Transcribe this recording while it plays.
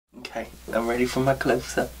Okay, I'm ready for my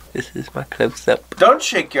close-up. This is my close-up. Don't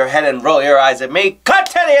shake your head and roll your eyes at me. Cut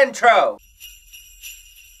to the intro!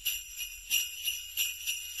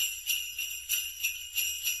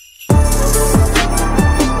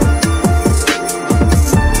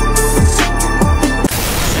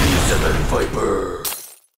 C7viper.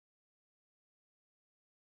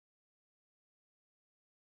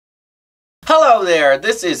 Hello there,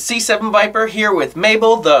 this is C7viper here with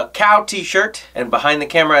Mabel, the cow t-shirt, and behind the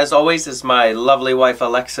camera as always is my lovely wife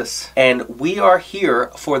Alexis. And we are here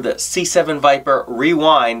for the C7viper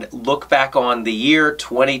Rewind look back on the year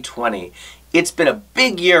 2020. It's been a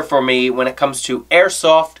big year for me when it comes to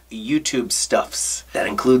airsoft YouTube stuffs. That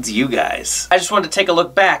includes you guys. I just wanted to take a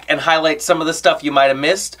look back and highlight some of the stuff you might have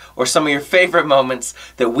missed or some of your favorite moments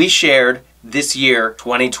that we shared this year,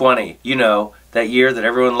 2020. You know, that year that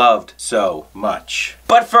everyone loved so much.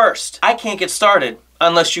 But first, I can't get started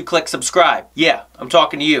unless you click subscribe. Yeah, I'm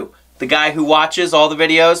talking to you. The guy who watches all the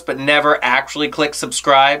videos but never actually clicks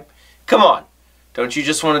subscribe. Come on, don't you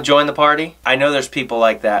just want to join the party? I know there's people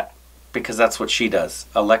like that because that's what she does.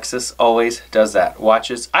 Alexis always does that.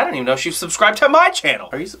 Watches. I don't even know if she's subscribed to my channel.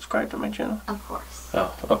 Are you subscribed to my channel? Of course.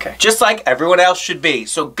 Oh, okay. Just like everyone else should be.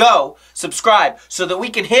 So go subscribe so that we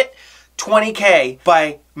can hit 20K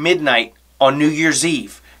by midnight on New Year's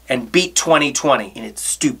Eve and beat 2020 in its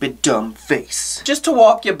stupid dumb face. Just to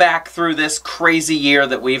walk you back through this crazy year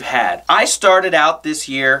that we've had. I started out this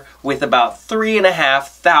year with about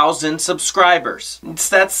 3,500 subscribers.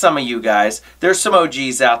 That's some of you guys. There's some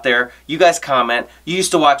OGs out there. You guys comment. You used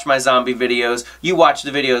to watch my zombie videos. You watch the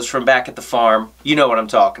videos from back at the farm. You know what I'm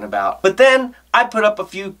talking about. But then I put up a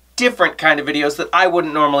few different kind of videos that I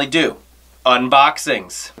wouldn't normally do.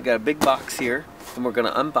 Unboxings. We got a big box here, and we're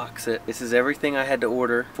gonna unbox it. This is everything I had to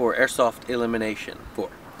order for airsoft elimination for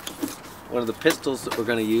one of the pistols that we're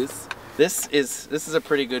gonna use. This is a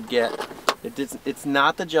pretty good get. It's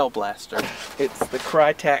not the gel blaster. It's the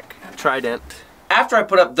Crytek Trident. After I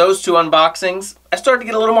put up those two unboxings, I started to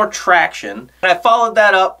get a little more traction, and I followed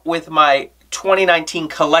that up with my 2019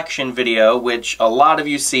 collection video, which a lot of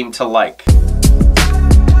you seem to like.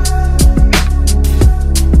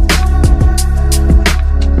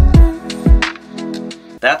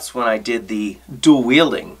 That's when I did the dual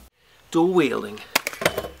wielding. Dual wielding.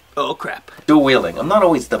 Oh crap. Dual wielding. I'm not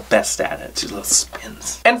always the best at it. Two little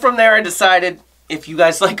spins. And from there I decided, if you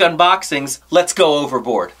guys like unboxings, let's go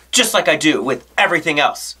overboard. Just like I do with everything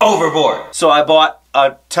else. Overboard. So I bought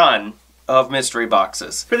a ton of mystery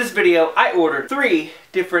boxes. For this video, I ordered 3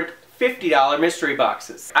 different $50 mystery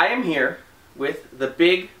boxes. I am here with the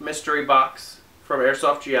big mystery box from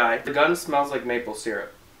Airsoft GI. The gun smells like maple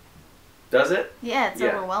syrup. Does it? Yeah, it's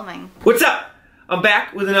overwhelming. What's up? I'm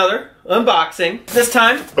back with another unboxing. This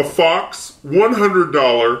time, a Fox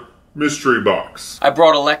 $100 mystery box. I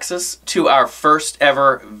brought Alexis to our first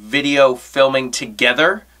ever video filming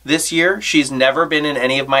together this year. She's never been in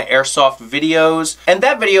any of my airsoft videos, and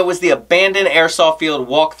that video was the abandoned airsoft field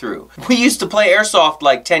walkthrough. We used to play airsoft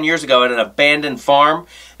like 10 years ago at an abandoned farm,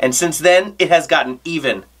 and since then it has gotten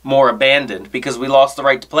even more abandoned because we lost the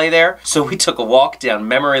right to play there. So we took a walk down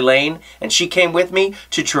memory lane, and she came with me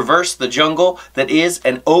to traverse the jungle that is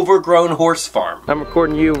an overgrown horse farm. I'm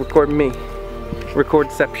recording you, recording me.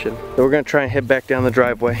 Recordception. So we're gonna try and head back down the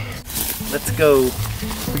driveway. Let's go.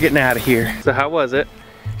 We're getting out of here. So how was it?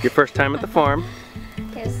 Your first time at the farm?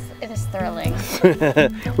 It was thrilling.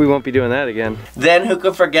 We won't be doing that again. Then who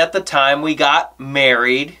could forget the time we got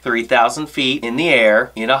married 3,000 feet in the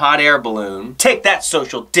air in a hot air balloon. Take that,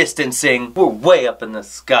 social distancing. We're way up in the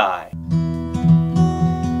sky.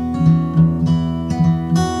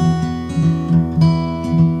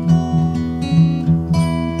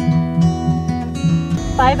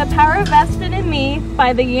 By the power vested in me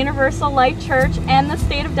by the Universal Life Church and the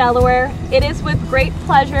state of Delaware, it is with great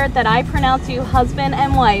pleasure that I pronounce you husband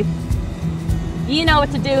and wife. You know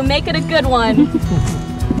what to do. Make it a good one.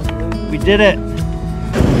 We did it.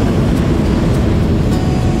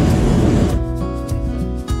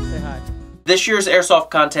 Say hi. This year's airsoft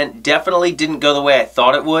content definitely didn't go the way I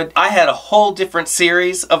thought it would. I had a whole different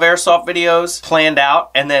series of airsoft videos planned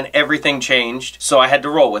out, and then everything changed, so I had to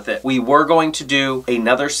roll with it. We were going to do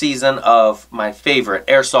another season of my favorite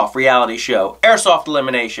airsoft reality show, Airsoft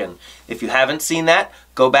Elimination. If you haven't seen that,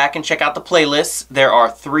 go back and check out the playlists. There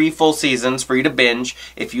are 3 full seasons for you to binge.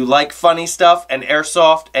 If you like funny stuff and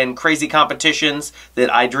airsoft and crazy competitions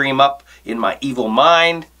that I dream up in my evil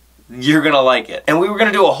mind, you're gonna like it. And we were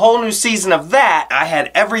gonna do a whole new season of that. I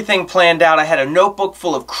had everything planned out. I had a notebook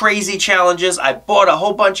full of crazy challenges. I bought a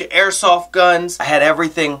whole bunch of airsoft guns. I had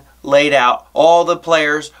everything laid out. All the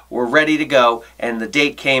players were ready to go, and the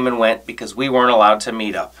date came and went because we weren't allowed to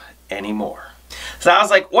meet up anymore. So I was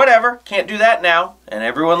like, whatever, can't do that now. And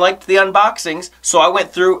everyone liked the unboxings, so I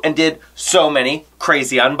went through and did so many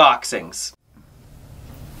crazy unboxings.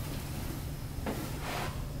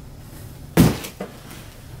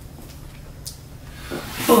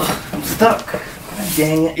 Ugh, I'm stuck. God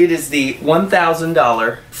dang it. It is the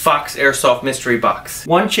 $1,000 Fox Airsoft mystery box.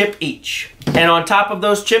 One chip each. And on top of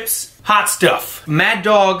those chips, hot stuff. Mad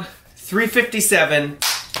Dog 357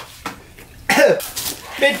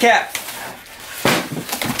 mid-cap.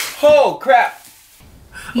 Oh crap.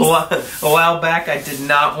 A while back I did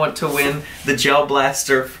not want to win the gel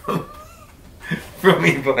blaster from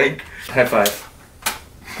e-bike. High five.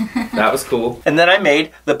 That was cool. And then I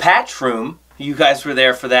made the patch room. You guys were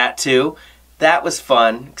there for that too. That was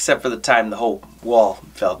fun, except for the time the whole wall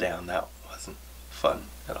fell down. That wasn't fun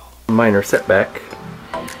at all. Minor setback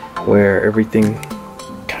where everything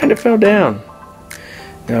kind of fell down.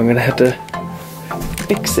 Now I'm gonna have to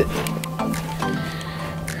fix it.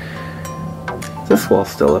 This wall's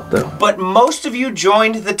still up though. But most of you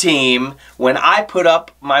joined the team when I put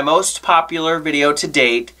up my most popular video to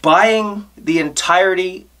date, buying the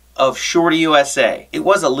entirety of Shorty USA. It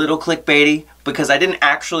was a little clickbaity because I didn't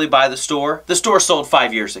actually buy the store. The store sold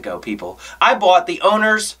 5 years ago, people. I bought the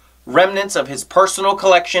owner's remnants of his personal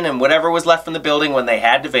collection and whatever was left from the building when they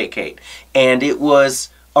had to vacate. And it was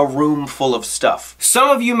a room full of stuff. Some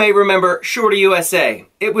of you may remember Shorty USA.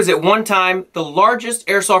 It was at one time the largest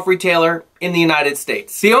airsoft retailer in the United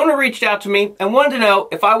States. The owner reached out to me and wanted to know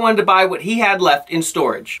if I wanted to buy what he had left in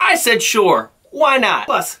storage. I said sure. Why not?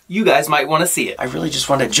 Plus, you guys might want to see it. I really just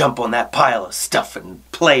want to jump on that pile of stuff and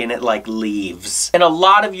play in it like leaves. And a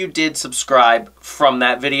lot of you did subscribe from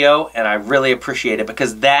that video, and I really appreciate it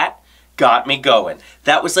because that got me going.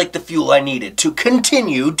 That was like the fuel I needed to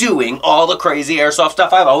continue doing all the crazy airsoft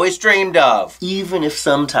stuff I've always dreamed of. Even if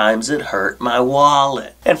sometimes it hurt my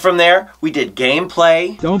wallet. And from there, we did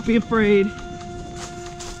gameplay. Don't be afraid.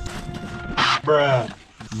 Bruh.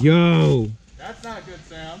 Yo. That's not a good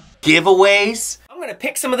sound. Giveaways. I'm gonna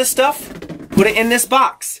pick some of this stuff, put it in this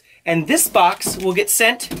box, and this box will get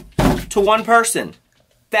sent to one person.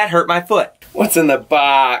 That hurt my foot. What's in the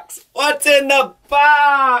box? What's in the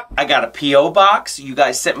box? I got a P.O. box. You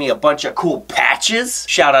guys sent me a bunch of cool patches.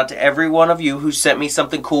 Shout out to every one of you who sent me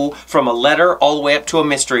something cool, from a letter all the way up to a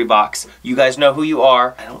mystery box. You guys know who you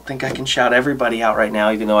are. I don't think I can shout everybody out right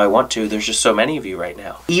now, even though I want to. There's just so many of you right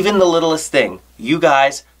now. Even the littlest thing, you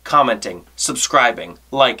guys commenting, subscribing,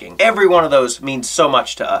 liking. Every one of those means so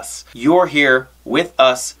much to us. You're here with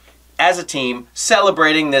us as a team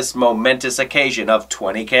celebrating this momentous occasion of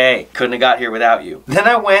 20K. Couldn't have got here without you. Then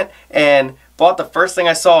I went and bought the first thing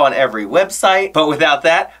I saw on every website, but without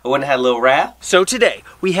that, I wouldn't have had a little wrath. So today,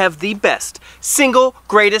 we have the best, single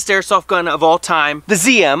greatest airsoft gun of all time, the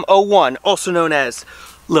ZM-01, also known as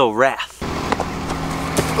Lil Wrath.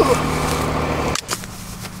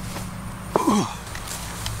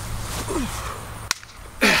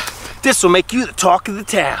 This will make you the talk of the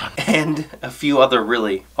town. And a few other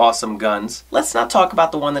really awesome guns. Let's not talk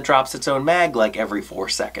about the one that drops its own mag like every 4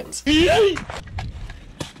 seconds.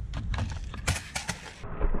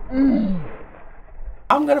 I'm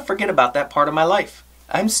gonna forget about that part of my life.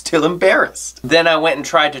 I'm still embarrassed. Then I went and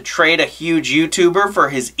tried to trade a huge YouTuber for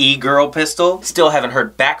his E-Girl pistol. Still haven't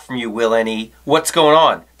heard back from you, Will N.E. What's going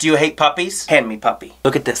on? Do you hate puppies? Hand me puppy.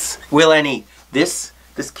 Look at this. Will N.E. This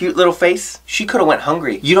cute little face, she could have went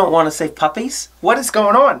hungry. You don't want to save puppies? What is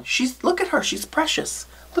going on? Look at her, she's precious.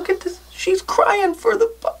 Look at this, she's crying for the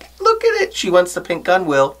puppy. Look at it. She wants the pink gun,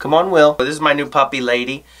 Will. Come on, Will. This is my new puppy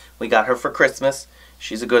lady. We got her for Christmas.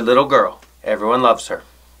 She's a good little girl. Everyone loves her.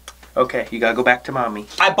 Okay, you gotta go back to mommy.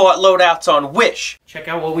 I bought loadouts on Wish. Check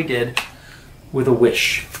out what we did with a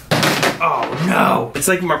Wish. Oh no. It's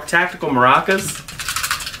like tactical maracas.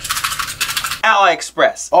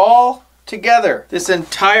 AliExpress. All together. This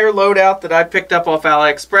entire loadout that I picked up off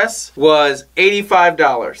AliExpress was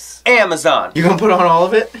 $85. Amazon. You gonna put on all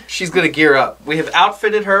of it? She's gonna gear up. We have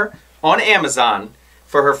outfitted her on Amazon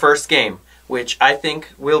for her first game, which I think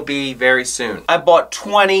will be very soon. I bought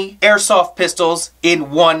 20 airsoft pistols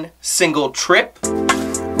in one single trip. That's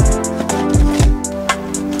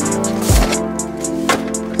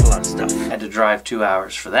a lot of stuff. Had to drive 2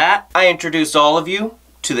 hours for that. I introduced all of you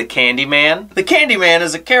to the Candyman. The Candyman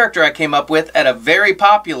is a character I came up with at a very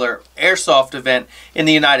popular airsoft event in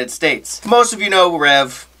the United States. Most of you know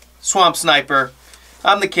Rev, Swamp Sniper,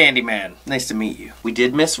 I'm the Candyman. Nice to meet you. We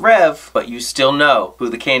did miss Rev, but you still know who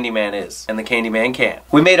the Candyman is, and the Candyman can.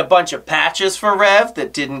 We made a bunch of patches for Rev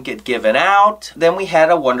that didn't get given out. Then we had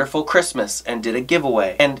a wonderful Christmas and did a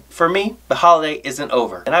giveaway. And for me, the holiday isn't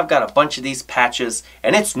over. And I've got a bunch of these patches,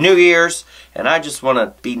 and it's New Year's, and I just want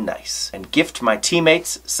to be nice and gift my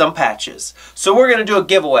teammates some patches. So we're going to do a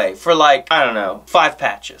giveaway for like, I don't know, 5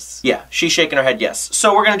 patches. Yeah, she's shaking her head yes.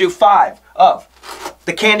 So we're going to do 5 of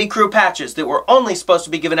the Candy Crew patches that were only supposed to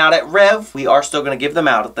be given out at Rev. We are still going to give them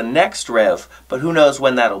out at the next Rev, but who knows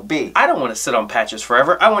when that'll be. I don't want to sit on patches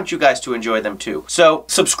forever. I want you guys to enjoy them too. So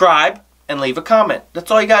subscribe and leave a comment. That's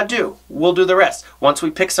all you got to do. We'll do the rest. Once we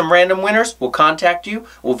pick some random winners, we'll contact you,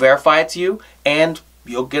 we'll verify it's you, and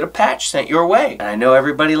you'll get a patch sent your way. And I know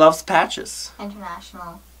everybody loves patches.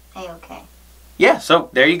 International. A-OK. Yeah, so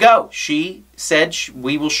there you go. She said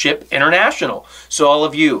we will ship international. So all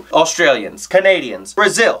of you, Australians, Canadians,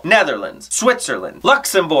 Brazil, Netherlands, Switzerland,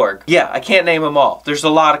 Luxembourg. Yeah, I can't name them all. There's a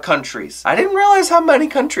lot of countries. I didn't realize how many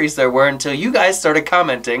countries there were until you guys started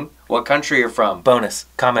commenting what country you're from. Bonus,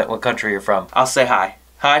 comment what country you're from. I'll say hi.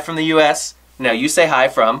 Hi from the US. Now you say hi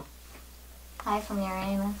from... Hi from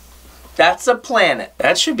Uranus. That's a planet.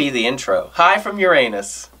 That should be the intro. Hi from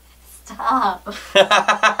Uranus. Stop.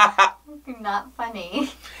 You're not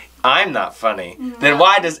funny. I'm not funny. No. Then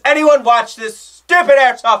why does anyone watch this stupid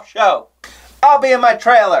airsoft show? I'll be in my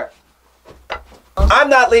trailer.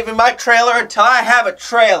 I'm not leaving my trailer until I have a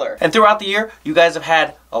trailer. And throughout the year, you guys have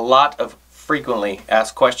had a lot of frequently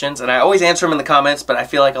asked questions, and I always answer them in the comments, but I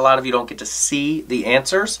feel like a lot of you don't get to see the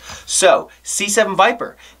answers. So,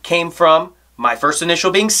 c7viper came from my first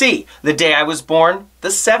initial being C, the day I was born, the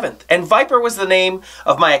 7th. And Viper was the name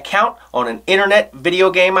of my account on an internet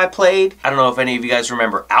video game I played. I don't know if any of you guys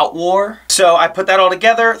remember Outwar. So I put that all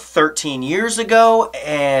together 13 years ago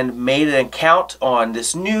and made an account on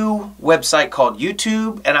this new website called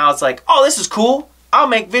YouTube. And I was like, oh, this is cool. I'll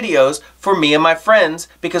make videos for me and my friends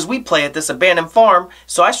because we play at this abandoned farm.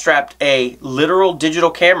 So I strapped a literal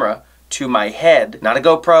digital camera to my head, not a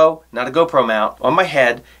GoPro mount, on my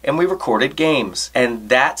head, and we recorded games. And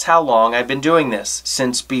that's how long I've been doing this,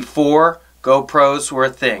 since before GoPros were a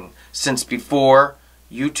thing, since before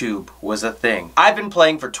YouTube was a thing. I've been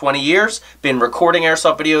playing for 20 years, been recording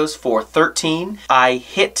airsoft videos for 13. I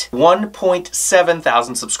hit 1.7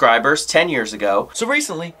 thousand subscribers 10 years ago. So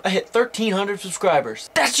recently, I hit 1,300 subscribers.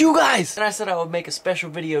 That's you guys! And I said I would make a special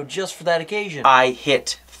video just for that occasion. I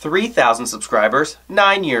hit 3,000 subscribers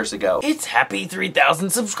 9 years ago. It's Happy 3,000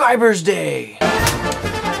 Subscribers Day!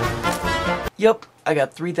 Yup, I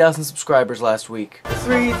got 3,000 subscribers last week.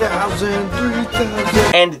 3,000.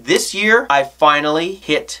 And this year, I finally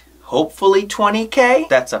hit, hopefully 20K.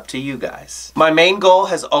 That's up to you guys. My main goal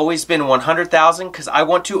has always been 100,000 because I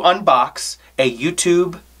want to unbox a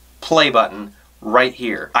YouTube play button right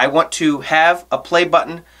here. I want to have a play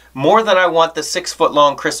button more than I want the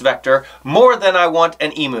 6-foot-long Chris Vector, more than I want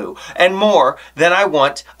an Emu, and more than I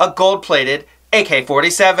want a gold-plated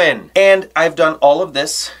AK-47. And I've done all of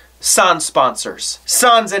this sans sponsors.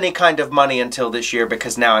 Sans any kind of money until this year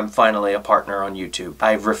because now I'm finally a partner on YouTube.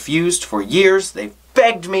 I've refused for years, they've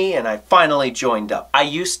begged me, and I finally joined up. I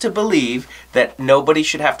used to believe that nobody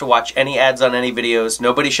should have to watch any ads on any videos,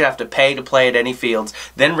 nobody should have to pay to play at any fields.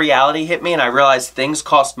 Then reality hit me and I realized things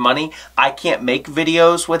cost money. I can't make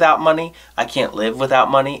videos without money, I can't live without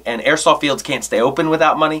money, and airsoft fields can't stay open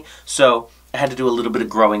without money, so I had to do a little bit of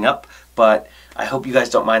growing up, but I hope you guys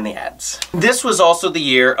don't mind the ads. This was also the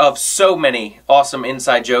year of so many awesome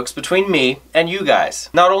inside jokes between me and you guys.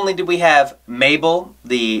 Not only did we have Mabel,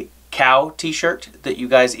 the cow t-shirt that you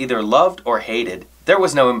guys either loved or hated. There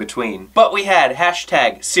was no in between. But we had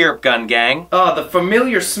hashtag Syrup Gun Gang. Oh, the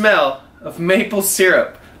familiar smell of maple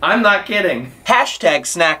syrup. I'm not kidding. Hashtag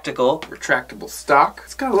Snacktical. Retractable stock.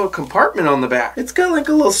 It's got a little compartment on the back. It's got like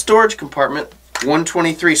a little storage compartment.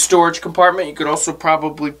 123 storage compartment. You could also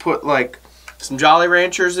probably put like some Jolly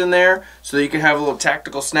Ranchers in there so that you can have a little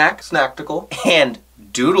tactical snack. Snacktical. And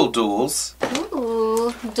Doodle Duels.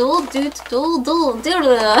 Ooh, doodle.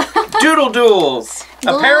 Doodle Duels.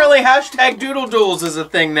 Apparently hashtag Doodle Duels is a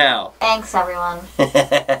thing now. Thanks, everyone.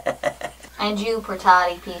 And you,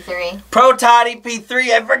 Protati P3. Protati P3,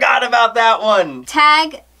 I forgot about that one.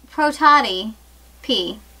 Tag Protati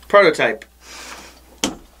P. Prototype.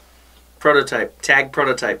 Prototype. Tag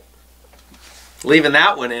prototype. Leaving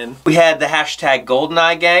that one in. We had the hashtag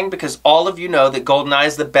GoldenEye gang because all of you know that GoldenEye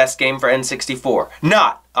is the best game for N64,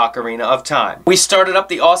 not Ocarina of Time. We started up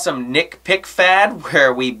the awesome Nick Pick fad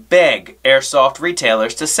where we beg Airsoft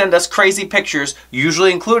retailers to send us crazy pictures,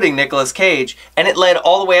 usually including Nicolas Cage, and it led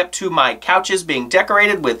all the way up to my couches being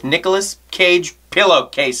decorated with Nicolas Cage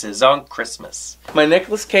pillowcases on Christmas. My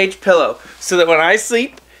Nicolas Cage pillow, so that when I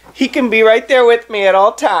sleep, he can be right there with me at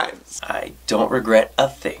all times. I don't regret a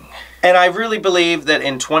thing. And I really believe that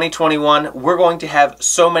in 2021, we're going to have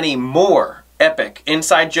so many more epic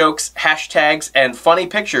inside jokes, hashtags, and funny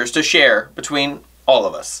pictures to share between all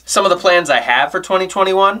of us. Some of the plans I have for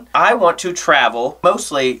 2021, I want to travel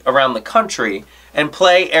mostly around the country and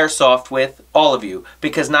play Airsoft with all of you,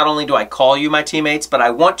 because not only do I call you my teammates, but I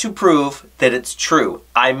want to prove that it's true.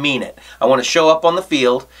 I mean it. I want to show up on the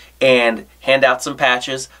field and hand out some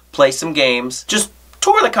patches, play some games, just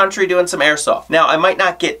tour the country doing some Airsoft. Now, I might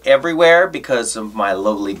not get everywhere because of my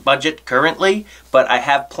lowly budget currently, but I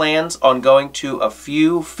have plans on going to a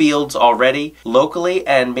few fields already, locally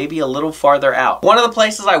and maybe a little farther out. One of the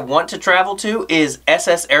places I want to travel to is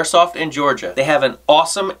SS Airsoft in Georgia. They have an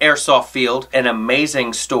awesome Airsoft field, an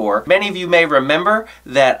amazing store. Many of you may remember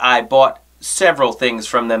that I bought several things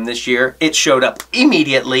from them this year. It showed up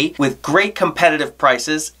immediately with great competitive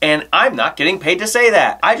prices, and I'm not getting paid to say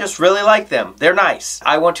that. I just really like them. They're nice.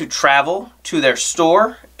 I want to travel to their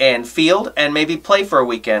store and field and maybe play for a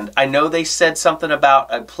weekend. I know they said something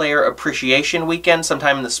about a player appreciation weekend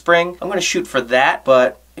sometime in the spring. I'm going to shoot for that,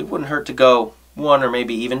 but it wouldn't hurt to go one or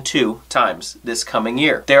maybe even 2 times this coming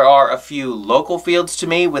year. There are a few local fields to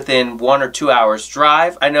me within 1 or 2 hours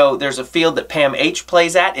drive. I know there's a field that Pam H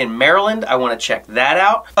plays at in Maryland. I want to check that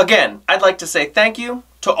out. Again, I'd like to say thank you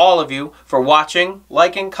to all of you for watching,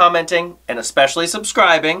 liking, commenting, and especially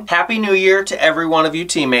subscribing. Happy New Year to every one of you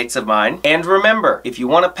teammates of mine. And remember, if you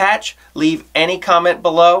want a patch, leave any comment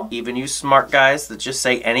below. Even you smart guys that just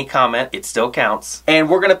say any comment, it still counts.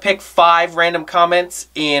 And we're going to pick 5 random comments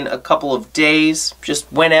in a couple of days, just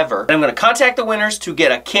whenever. And I'm going to contact the winners to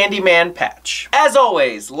get a Candyman patch. As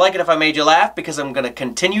always, like it if I made you laugh, because I'm going to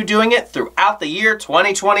continue doing it throughout the year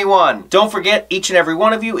 2021. Don't forget, each and every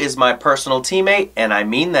one of you is my personal teammate, and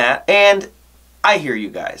I mean that. And I hear you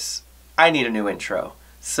guys. I need a new intro.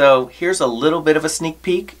 So here's a little bit of a sneak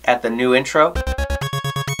peek at the new intro.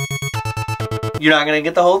 You're not going to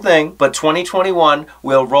get the whole thing, but 2021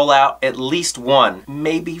 will roll out at least 1,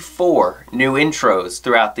 maybe 4 new intros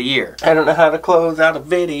throughout the year. I don't know how to close out a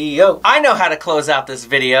video. I know how to close out this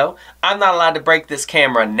video. I'm not allowed to break this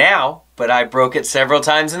camera now, but I broke it several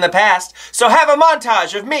times in the past. So have a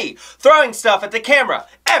montage of me throwing stuff at the camera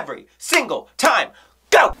every single time.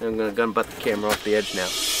 Go! I'm gonna gun butt the camera off the edge now.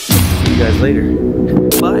 See you guys later.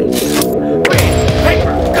 Bye. Pen,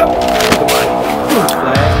 paper, go! Goodbye.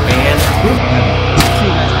 Flag and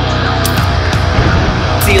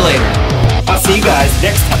see you later. I'll see you guys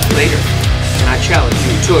next time later. And I challenge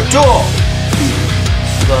you to a duel.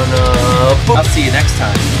 I'll see you next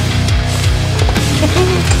time.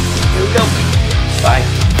 Here we go. Bye.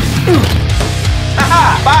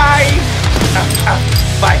 Haha! Bye!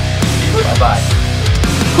 Bye. Bye-bye.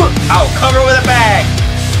 I'll cover with a bag.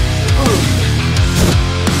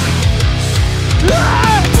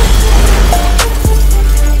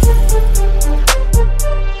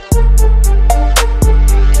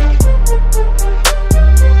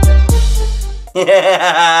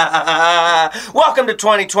 Welcome to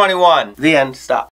 2021. The end. Stop.